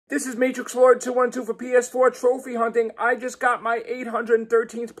This is Matrix Lord 212 for PS4 trophy hunting. I just got my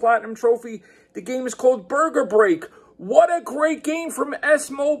 813th Platinum trophy. The game is called Burger Break. What a great game from S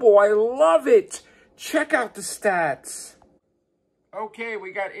Mobile. I love it. Check out the stats. Okay,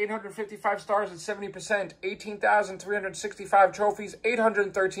 we got 855 stars at 70%, 18,365 trophies,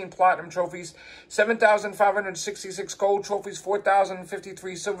 813 Platinum trophies, 7,566 gold trophies,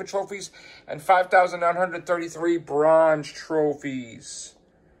 4,053 silver trophies, and 5,933 bronze trophies.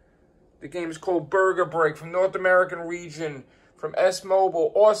 The game is called Burger Break from North American region, from S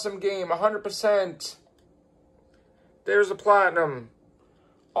Mobile. Awesome game, 100%. There's a Platinum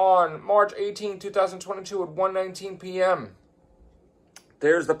on March 18, 2022 at 1:19 p.m.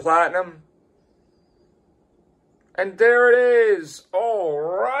 There's the Platinum. And there it is. All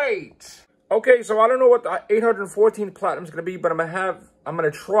right. Okay, so I don't know what the 814 Platinum is going to be, but I'm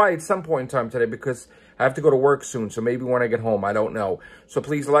going to try at some point in time today because I have to go to work soon. So maybe when I get home, I don't know. So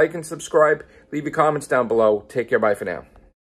please like and subscribe. Leave your comments down below. Take care. Bye for now.